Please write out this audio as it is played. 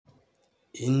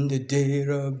In the day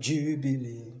of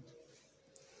Jubilee,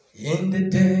 in the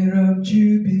day of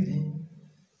Jubilee,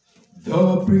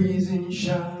 the prison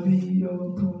shall be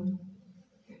open,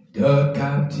 the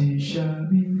captive shall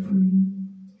be free,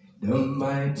 the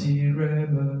mighty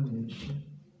revelation,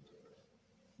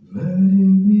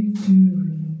 mighty victory.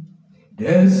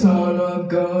 The Son of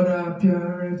God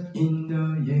appeareth in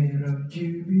the year of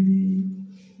Jubilee,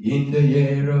 in the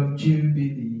year of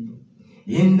Jubilee,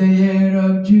 in the year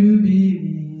of Jubilee.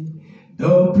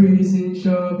 The prison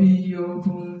shall be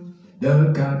open,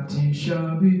 the captive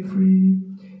shall be free,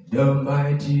 the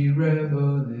mighty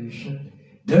revelation,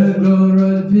 the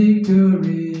glorious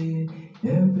victory.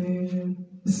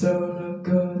 The Son of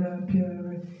God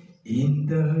appeareth in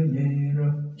the year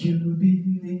of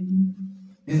Jubilee.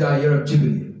 This is our year of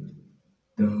Jubilee.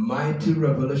 The mighty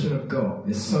revelation of God,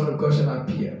 the Son of God shall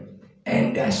appear,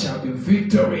 and there shall be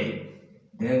victory.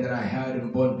 Then that I held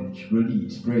in bondage,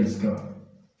 release. Praise God.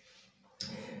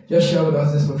 Just share with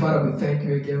us this, my Father. We thank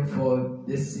you again for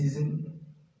this season,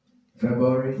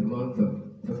 February, the month of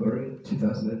February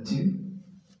 2022.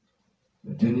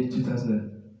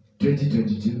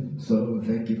 2022. So we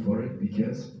thank you for it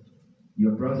because you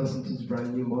have brought us into this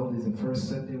brand new month. This is the first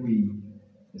Sunday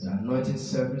it's an anointing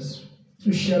service.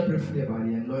 To share briefly about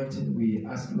the anointing, we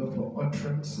ask Lord for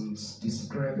utterance in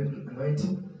describing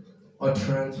anointing,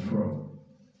 utterance for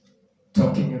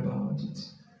talking about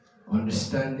it,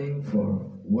 understanding for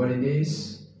what it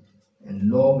is.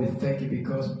 And Lord, we thank you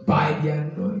because by the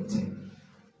anointing,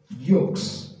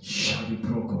 yokes shall be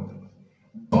broken,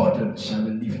 burdens shall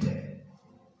be lifted,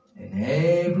 and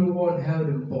everyone held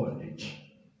in bondage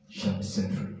shall be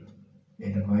set free.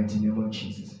 In the mighty name of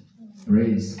Jesus.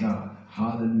 Praise God.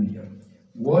 Hallelujah.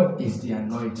 What is the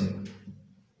anointing?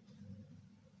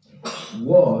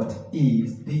 What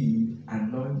is the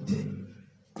anointing?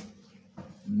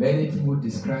 Many people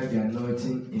describe the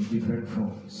anointing in different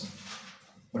forms.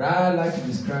 But I like to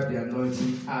describe the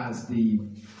anointing as the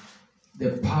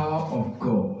power of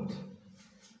God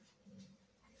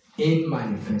in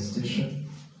manifestation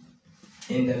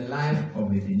in the life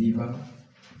of a believer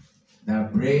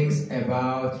that brings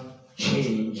about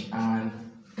change and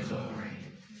glory.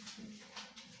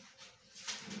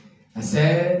 I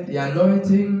said the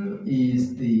anointing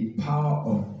is the power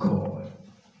of God.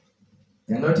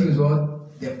 The anointing is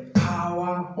what? The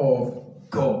power of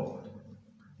God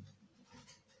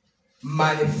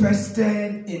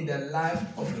manifested in the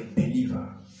life of a believer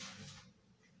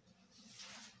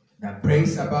that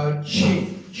brings about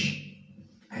change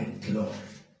and glory.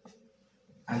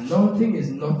 Anointing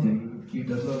is nothing if it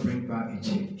does not bring back a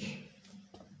change.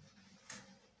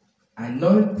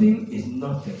 Anointing is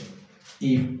nothing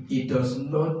if it does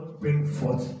not bring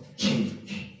forth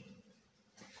change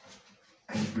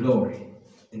and glory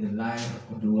in the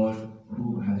life of the one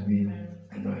who has been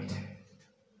anointed.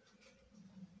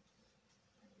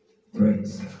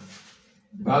 Praise God.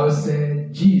 The Bible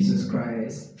said Jesus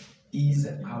Christ is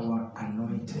our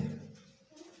anointed.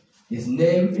 His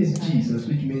name is Jesus,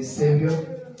 which means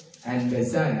Savior, and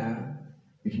Messiah,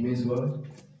 which means what?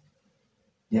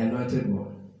 The anointed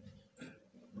one.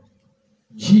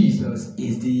 Jesus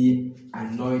is the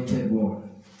anointed one.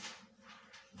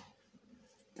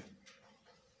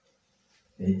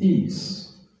 He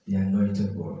is the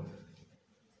anointed one.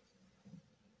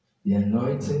 The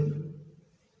anointing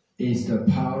is the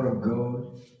power of God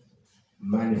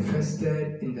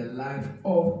manifested in the life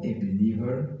of a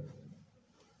believer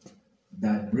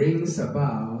that brings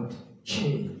about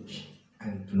change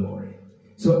and glory.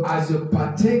 So as you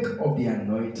partake of the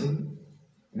anointing,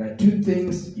 there are two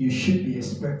things you should be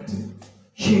expecting: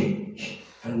 change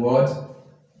and what?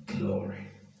 Glory.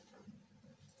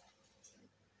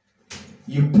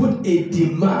 You put a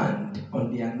demand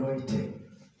on the anointing.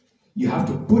 You have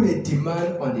to put a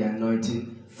demand on the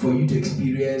anointing for you to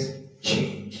experience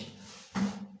change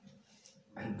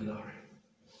and glory.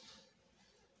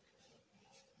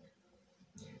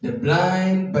 The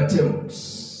blind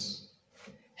Bartimaeus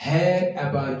heard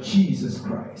about Jesus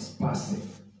Christ passing.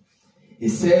 He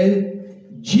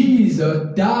said,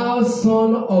 Jesus, thou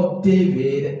son of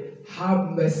David,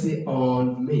 have mercy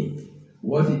on me.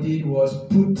 What he did was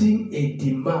putting a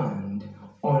demand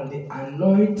on the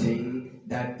anointing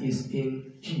that is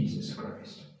in Jesus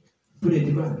Christ. Put a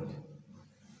demand.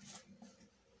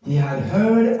 He had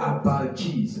heard about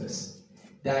Jesus,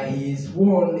 that he is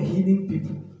one healing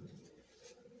people.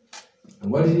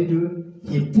 And what did he do?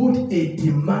 He put a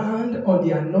demand on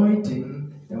the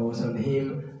anointing that was on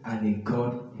him, and he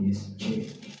got his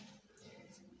change.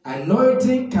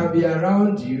 Anointing can be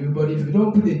around you, but if you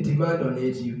don't put a demand on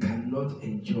it, you cannot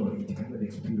enjoy it, you cannot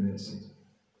experience it.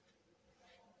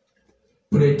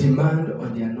 Put a demand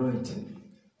on the anointing.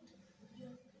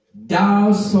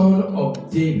 Thou son of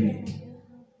David,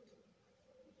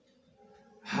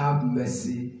 have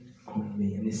mercy on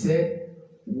me. And he said,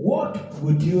 what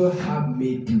would you have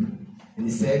me do? And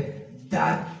he said,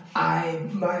 that I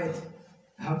might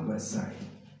have my sight,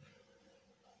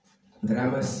 that I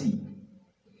might see.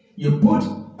 You put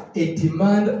a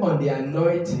demand on the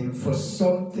anointing for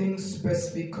something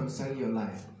specific concerning your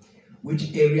life.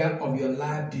 Which area of your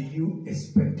life do you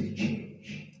expect to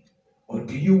change? Or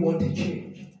do you want to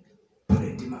change? Put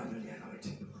a demand on the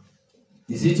anointing.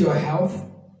 Is it your health?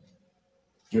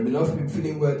 You have not been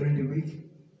feeling well during the week?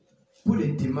 Put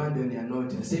a demand on the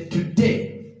anointing. Say,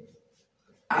 today,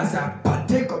 as I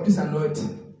partake of this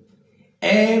anointing,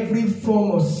 every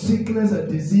form of sickness or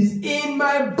disease in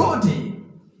my body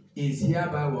is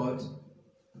hereby what?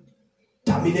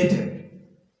 Terminated.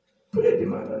 Put a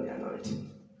demand on the anointing.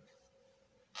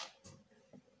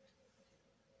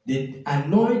 The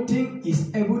anointing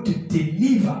is able to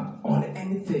deliver on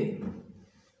anything.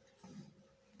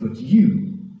 But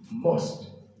you must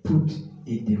put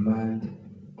a demand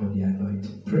on the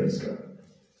anointing. Praise God.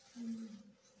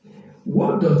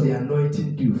 What does the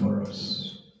anointing do for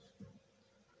us?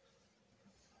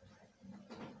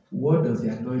 What does the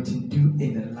anointing do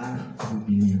in the life of a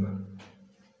believer?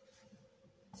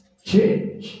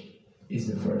 Change is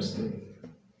the first thing.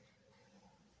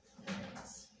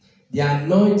 The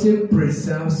anointing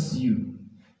preserves you.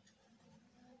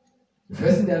 The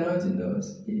first thing the anointing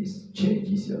does is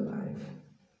changes your life.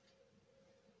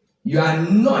 You are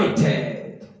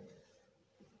anointed.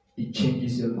 It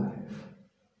changes your life.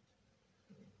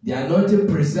 The anointing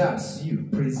preserves you.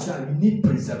 You need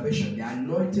preservation. The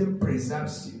anointing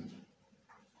preserves you.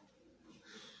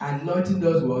 Anointing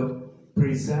does what?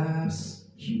 Preserves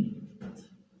you.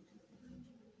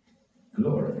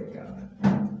 Glory to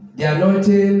God. The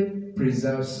anointing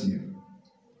preserves you.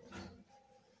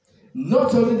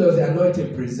 Not only does the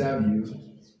anointing preserve you,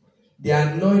 the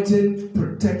anointing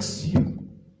protects you.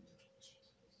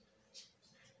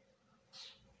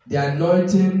 The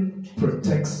anointing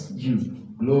protects you.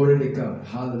 Glory to God.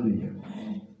 Hallelujah.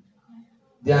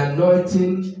 The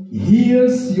anointing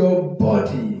heals your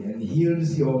body and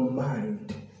heals your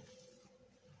mind.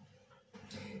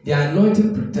 The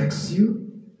anointing protects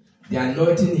you. The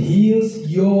anointing heals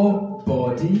your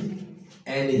body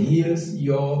and heals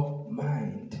your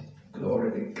mind.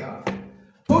 Glory to God.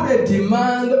 Put a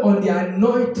demand on the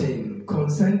anointing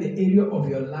concerning the area of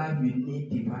your life you need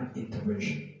divine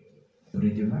intervention. Put a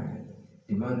demand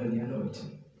on the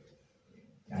anointing.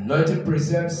 The anointing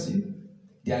preserves you.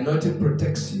 The anointing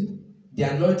protects you. The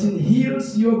anointing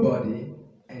heals your body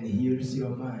and heals your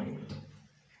mind.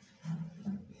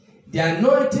 The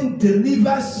anointing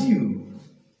delivers you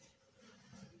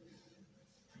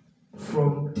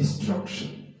from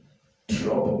destruction,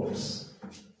 troubles,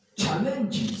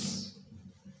 challenges,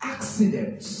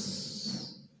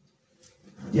 accidents.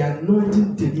 The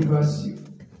anointing delivers you.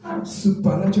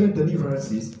 Supernatural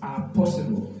deliverances are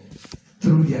possible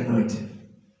through the anointing.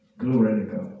 Glory to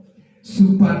God.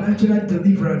 Supernatural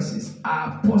deliverances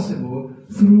are possible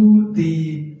through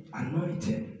the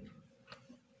anointing.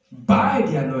 By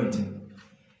the anointing.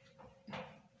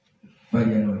 By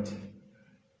the anointing.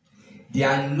 The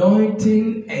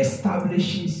anointing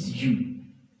establishes you.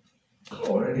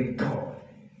 Glory to God.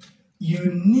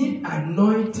 You need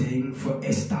anointing for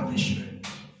establishment.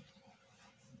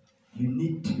 You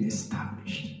need to be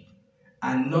established.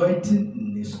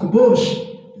 Anointing is kubosh.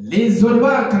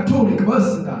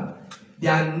 The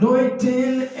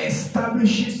anointing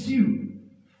establishes you.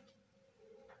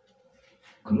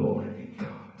 Glory to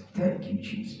God. Thank you,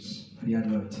 Jesus, for the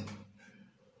anointing.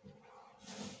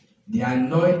 The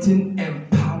anointing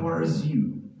empowers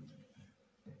you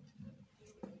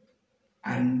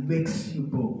and makes you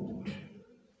bold.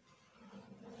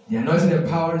 The anointing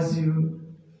empowers you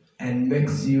and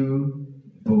makes you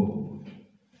bold.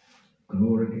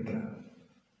 Glory to God.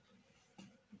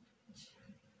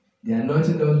 The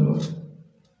anointing does what?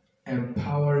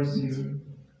 Empowers you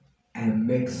and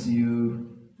makes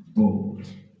you bold.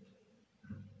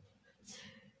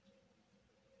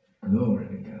 Glory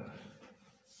to God.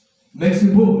 Makes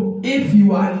you bold. If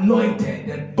you are anointed,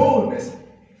 that boldness,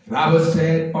 the Bible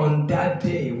said, on that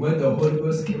day when the Holy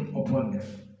Ghost came upon them,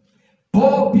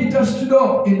 Peter stood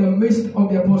up in the midst of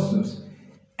the apostles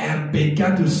and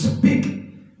began to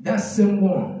speak. That same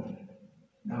one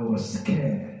that was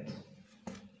scared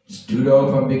stood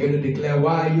up and began to declare,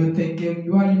 why are you thinking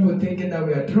that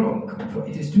we are drunk? For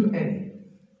it is too early.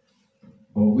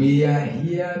 But we are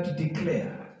here to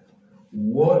declare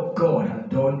what God has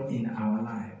done in our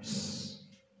lives.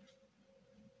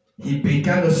 he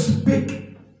began to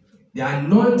speak. The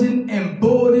anointing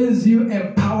emboldens you,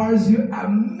 empowers you,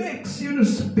 and makes you to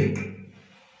speak.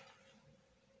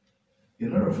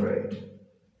 You're not afraid.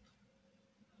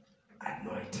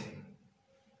 Anointing.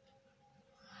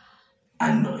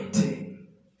 Anointing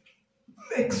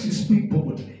makes you speak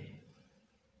boldly.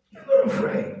 You're not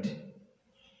afraid.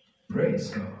 Praise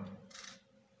God.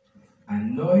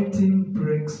 Anointing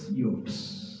breaks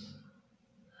yokes.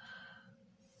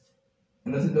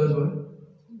 Anointing does what?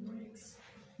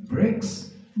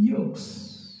 Breaks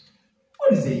yokes.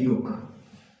 What is a yoke?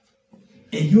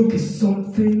 A yoke is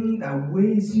something that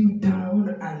weighs you down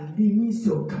and limits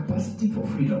your capacity for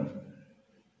freedom.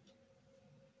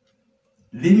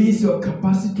 Limits your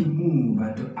capacity to move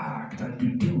and to act and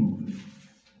to do.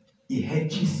 It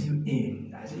hedges you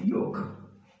in. That's a yoke.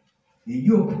 A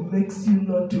yoke makes you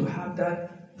not to have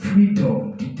that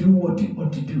freedom to do what you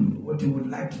ought to do, what you would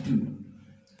like to do.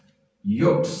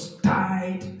 Yokes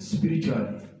tied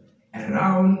spiritually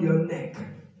around your neck,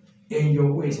 in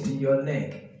your waist, in your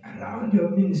leg, around your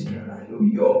ministry, around your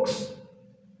yokes.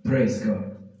 Praise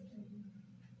God.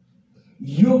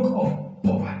 Yoke of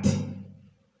poverty.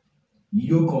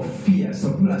 Yoke of fear.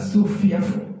 Some people are so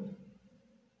fearful.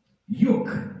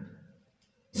 Yoke.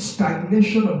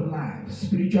 Stagnation of life.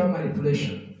 Spiritual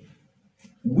manipulation.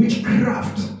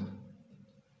 Witchcraft.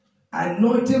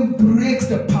 Anointing breaks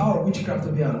the power of witchcraft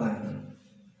over your life.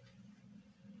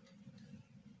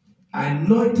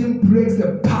 Anointing breaks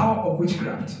the power of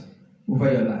witchcraft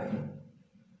over your life.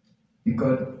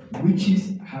 Because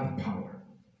witches have power.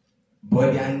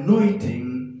 But the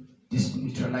anointing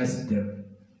neutralizes them.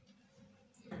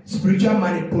 Spiritual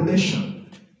manipulation.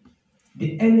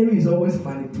 The enemy is always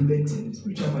manipulating.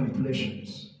 Spiritual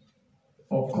manipulations.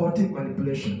 Occultic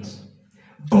manipulations.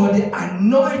 But the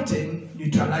anointing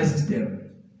neutralizes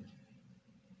them.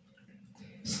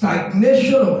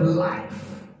 Stagnation of life.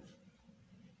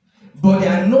 But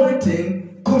the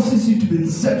anointing causes you to be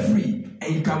set free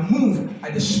and you can move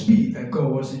at the speed that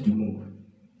God wants you to move.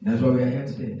 That's why we are here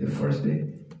today, the first day.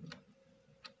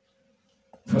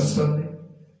 First Sunday.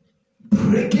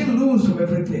 Breaking loose from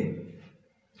everything.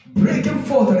 Breaking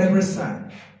forth on every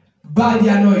side. By the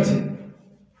anointing.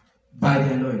 By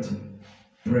the anointing.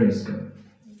 Praise God.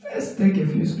 Let's take a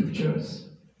few scriptures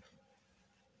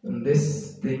on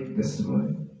this thing this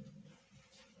morning.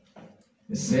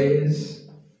 It says,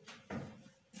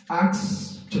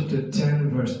 Acts chapter 10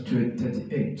 verse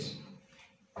 38.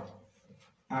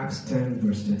 Acts 10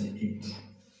 verse 38.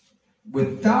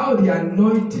 Without the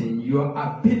anointing, your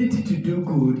ability to do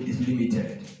good is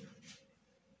limited.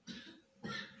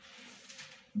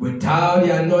 Without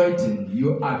the anointing,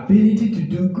 your ability to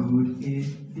do good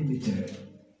is limited.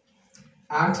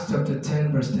 Acts chapter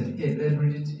 10 verse 38. Let's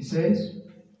read it. It says,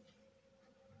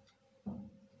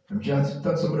 I'm just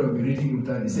thought somebody will be reading with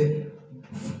that. It says,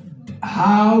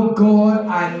 how God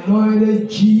anointed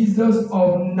Jesus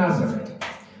of Nazareth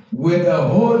with the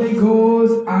Holy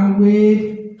Ghost and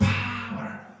with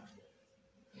power,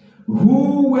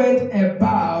 who went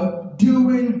about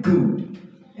doing good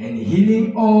and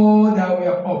healing all that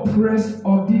were oppressed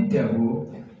of the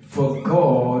devil, for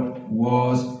God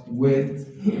was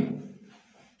with him.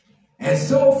 And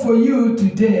so for you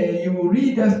today, you will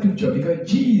read that scripture because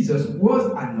Jesus was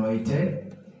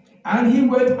anointed and he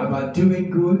went about doing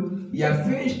good. He has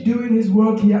finished doing his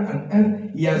work here on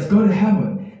earth. He has gone to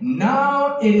heaven.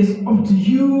 Now it is up to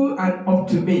you and up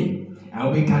to me.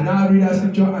 And we can now read that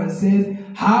scripture and says,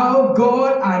 how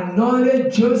God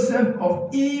anointed Joseph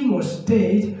of Imo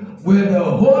State with the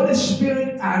Holy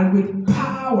Spirit and with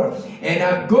power, and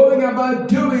are going about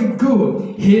doing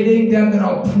good, healing them that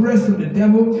are oppressed of the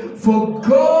devil, for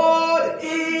God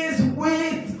is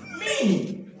with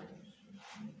me.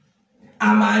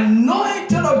 I'm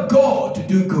anointed of God to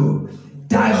do good.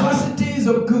 Diversities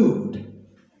of good.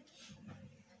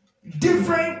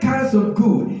 Different kinds of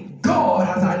good. God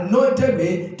has anointed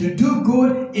me to do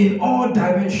good in all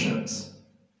dimensions.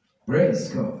 Praise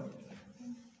God.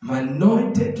 I'm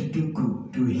anointed to do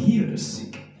good, to heal the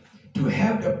sick, to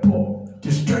help the poor,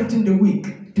 to strengthen the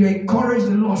weak, to encourage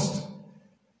the lost,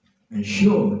 and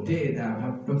show they that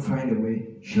have not find a way,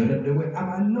 show them the way.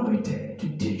 I'm anointed to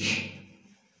teach.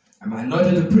 I'm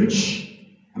anointed to preach.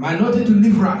 I'm anointed to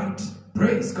live right.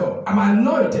 Praise God. I'm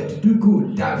anointed to do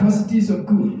good, diversities of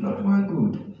good, not one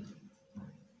good.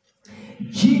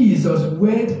 Jesus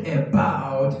went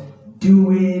about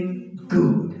doing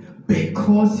good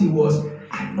because he was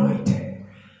anointed.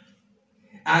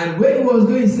 And when he was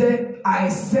going, he said, I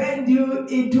send you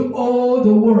into all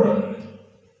the world.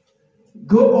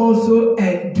 Go also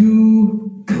and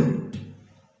do good.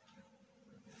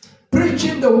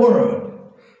 Preaching the word.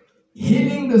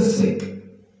 healing the sick.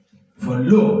 For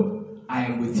lo, I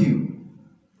am with you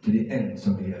to the ends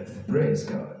of the earth. Praise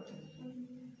God.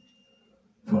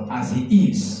 For as he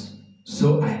is,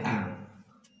 so I am.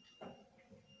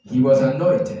 He was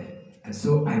anointed, and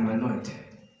so I am anointed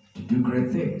to do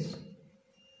great things.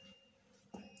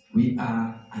 We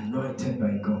are anointed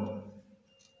by God.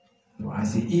 For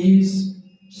as he is,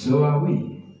 so are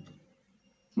we.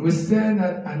 We say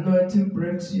that anointing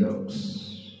breaks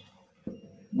yokes.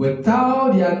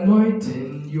 Without the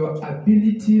anointing, your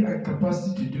ability and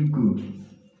capacity to do good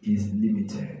is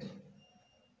limited.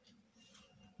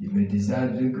 You may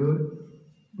desire to do good,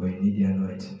 but you need the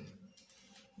anointing.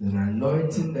 There's an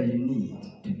anointing that you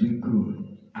need to do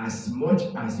good as much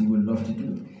as you would love to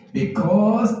do.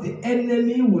 Because the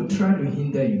enemy will try to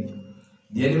hinder you.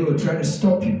 The enemy will try to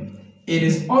stop you. It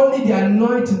is only the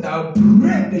anointing that will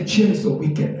break the chains of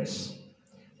wickedness.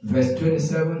 Verse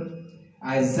 27.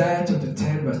 Isaiah chapter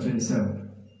 10 verse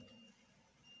 27.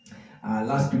 Our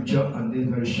last scripture on this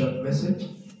very short message.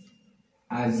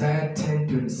 Isaiah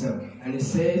 10:27. And it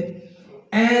says,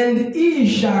 and it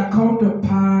shall come to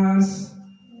pass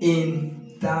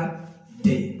in that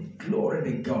day. Glory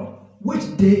to God.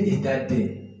 Which day is that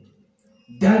day?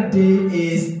 That day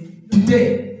is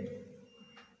today.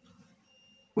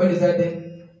 When is that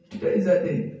day? Today is that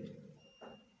day.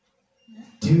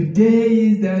 Today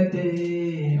is that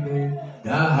day, man. The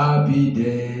happy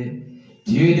day.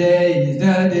 Today is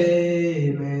the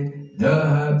day, man. The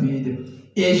happy day.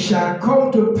 It shall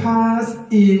come to pass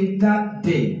in that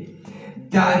day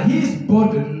that his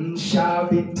burden shall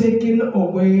be taken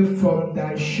away from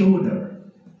thy shoulder,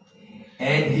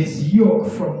 and his yoke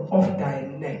from off thy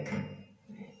neck,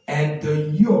 and the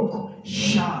yoke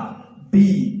shall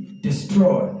be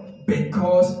destroyed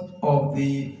because of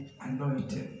the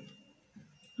anointing.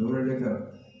 Glory to God.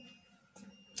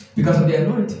 Because of the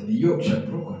anointing, the yoke shall be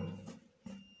broken.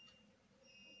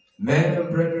 Men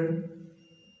and brethren,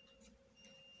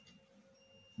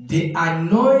 the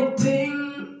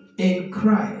anointing in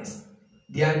Christ,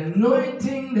 the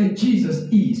anointing that Jesus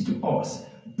is to us,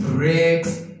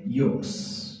 breaks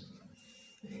yokes.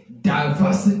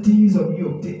 Diversities of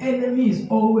yoke. The enemy is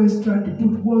always trying to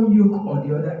put one yoke or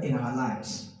the other in our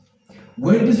lives.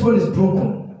 When this one is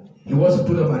broken, he wants to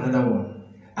put up another one.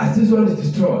 As this one is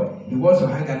destroyed, he wants to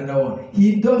hang another one.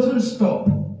 He doesn't stop.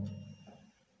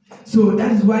 So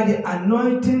that is why the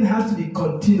anointing has to be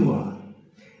continual.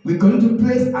 We're going to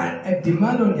place a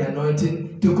demand on the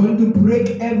anointing to going to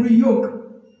break every yoke.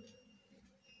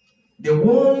 The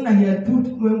one that he had put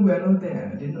when we are not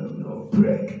there, they don't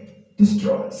break,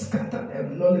 destroy, scatter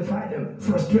them, nullify them,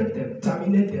 frustrate them,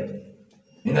 terminate them.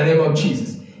 In the name of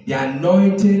Jesus, the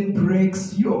anointing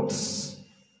breaks yokes.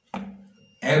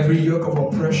 Every yoke of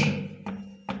oppression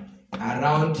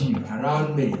around you,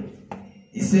 around me.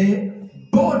 He said,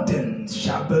 burdens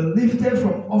shall be lifted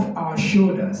from off our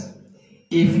shoulders.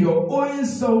 If you're owing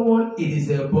someone, it is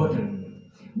a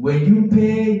burden. When you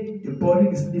pay, the burden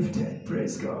is lifted.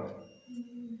 Praise God.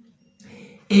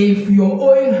 If you're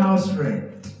owing house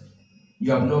rent,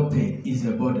 you have not paid, it's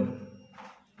a burden.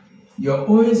 You're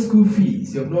owing school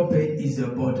fees, you have not paid, it's a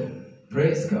burden.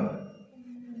 Praise God.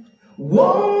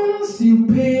 Once you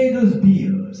pay those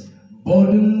bills,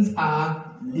 burdens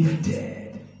are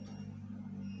lifted.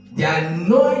 The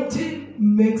anointing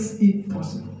makes it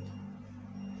possible.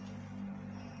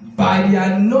 By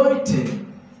the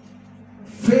anointing,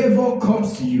 favor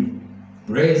comes to you.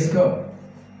 Praise God.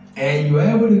 And you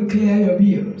are able to clear your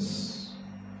bills.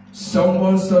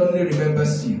 Someone suddenly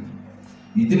remembers you.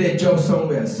 You did a job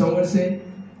somewhere. Someone said,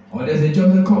 oh, there's a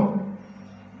job to come.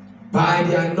 By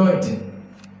the anointing,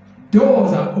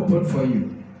 doors are open for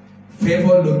you.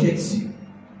 Favor locates you.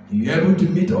 You're able to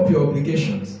meet up your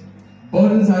obligations.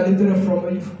 Burdens are lifted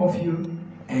off you,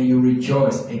 and you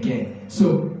rejoice again.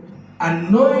 So,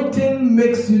 anointing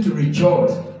makes you to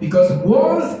rejoice. Because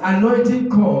once anointing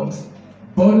comes,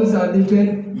 burdens are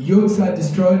lifted, yokes are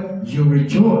destroyed, you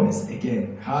rejoice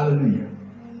again. Hallelujah.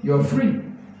 You're free.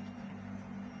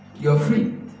 You're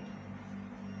free.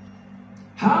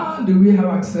 How do we have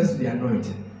access to the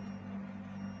anointing?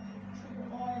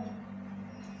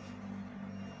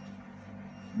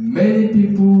 Many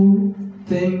people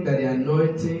think that the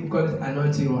anointing, call it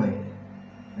anointing oil.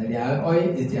 That the oil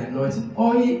is the anointing.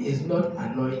 Oil is not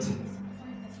anointing.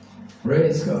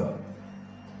 Praise God.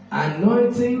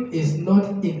 Anointing is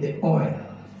not in the oil.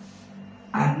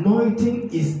 Anointing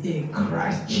is in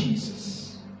Christ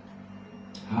Jesus.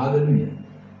 Hallelujah.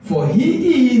 For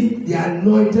he is the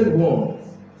anointed one,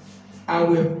 and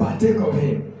we partake of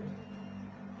him.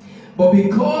 But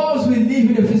because we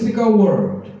live in a physical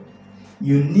world,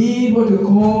 you need what we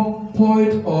call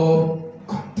point of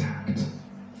contact.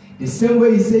 The same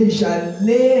way he said, you shall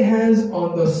lay hands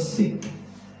on the sick,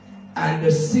 and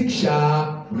the sick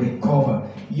shall recover.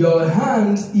 Your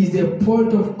hands is the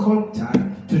point of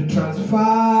contact to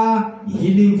transfer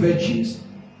healing virtues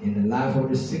in the life of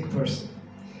the sick person.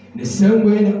 In the same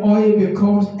way, the oil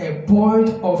becomes a point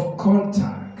of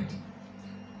contact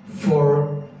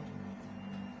for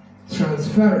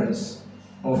transference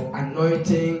of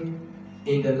anointing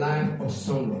in the life of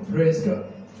someone. Praise God.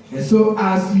 And so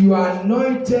as you are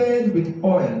anointed with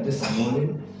oil this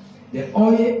morning, the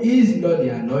oil is not the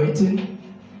anointing,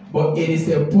 but it is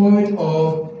a point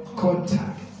of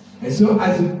contact. And so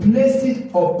as you place it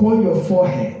upon your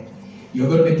forehead, you're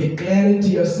going to be declaring to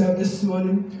yourself this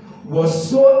morning,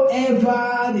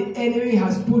 whatsoever the enemy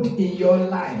has put in your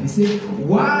life. He said,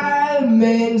 while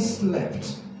men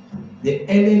slept, the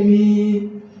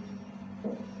enemy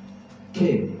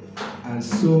came and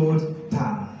sowed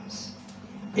tares.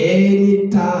 Any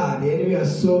tare the enemy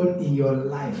has sown in your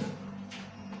life,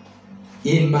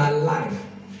 in my life,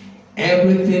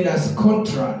 everything that's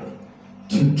contrary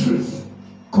to truth,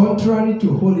 contrary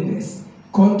to holiness,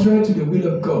 contrary to the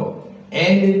will of God,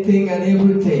 anything and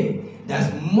everything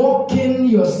that's mocking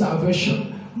your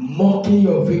salvation, mocking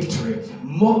your victory,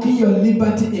 mocking your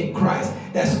liberty in Christ,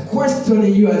 that's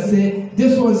questioning you and saying,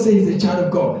 this one says he's a child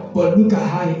of God, but look at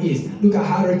how he is, look at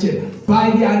how wretched. By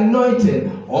the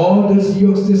anointing, all those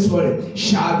yokes this morning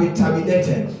shall be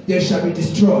terminated, they shall be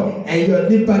destroyed, and your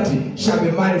liberty shall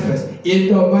be manifest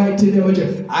in the mighty name of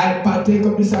Jesus. I partake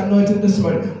of this anointing this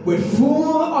morning with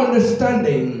full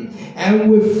understanding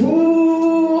and with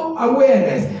full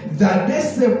awareness that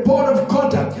this is a point of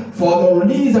contact for the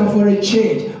release and for a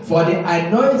change, for the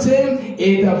anointing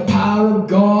in the power of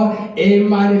God, a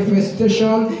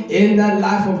manifestation in the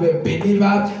life of a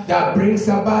believer that brings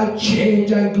about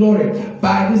change and glory.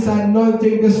 By this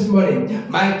anointing this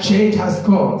morning, my change has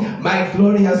come, my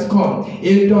glory has come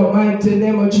in the mighty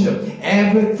name of Jesus.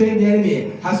 Everything the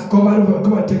enemy has covered over,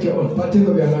 come and take your own, partake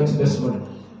of your anointing this morning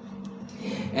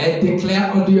and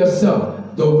declare unto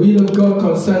yourself the will of God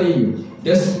concerning you.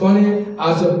 This morning,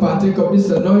 as you partake of this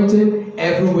anointing,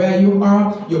 everywhere you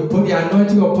are, you put the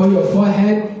anointing upon your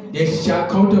forehead, it shall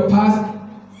come to pass.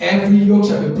 Every yoke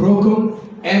shall be broken,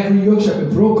 every yoke shall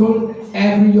be broken,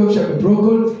 every yoke shall be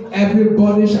broken, every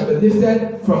body shall be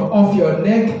lifted from off your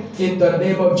neck in the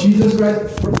name of Jesus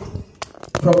Christ.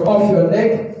 From off your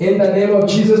neck in the name of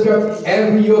Jesus Christ.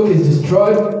 Every yoke is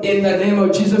destroyed in the name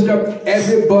of Jesus Christ.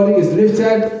 Every body is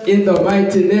lifted in the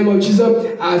mighty name of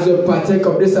Jesus. As you partake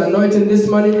of this anointing this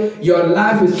morning, your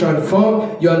life is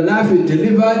transformed, your life is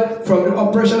delivered from the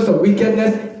oppressions of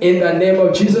wickedness in the name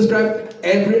of Jesus Christ.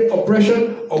 Every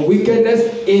oppression or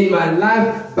wickedness in my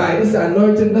life, by this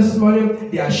anointing this morning,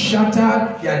 they are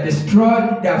shattered, they are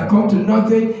destroyed, they have come to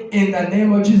nothing in the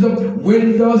name of Jesus.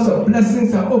 Windows of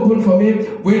blessings are open for me,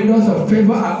 windows of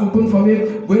favor are open for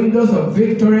me, windows of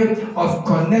victory, of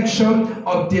connection,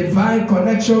 of divine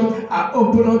connection are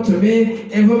open unto me,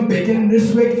 even beginning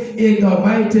this week in the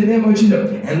mighty name of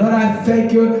Jesus. And Lord, I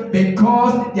thank you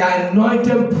because the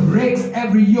anointing breaks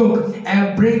every yoke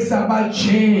and brings about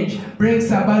change, brings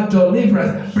about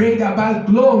deliverance, bring about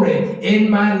glory in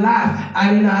my life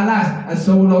and in our lives. And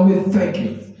so, Lord, we thank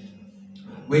you.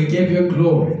 We give you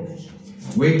glory.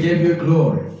 We give you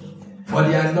glory for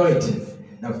the anointing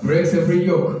that breaks every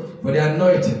yoke, for the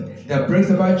anointing that brings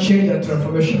about change and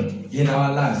transformation in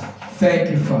our lives. Thank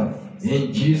you, Father.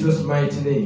 In Jesus' mighty name.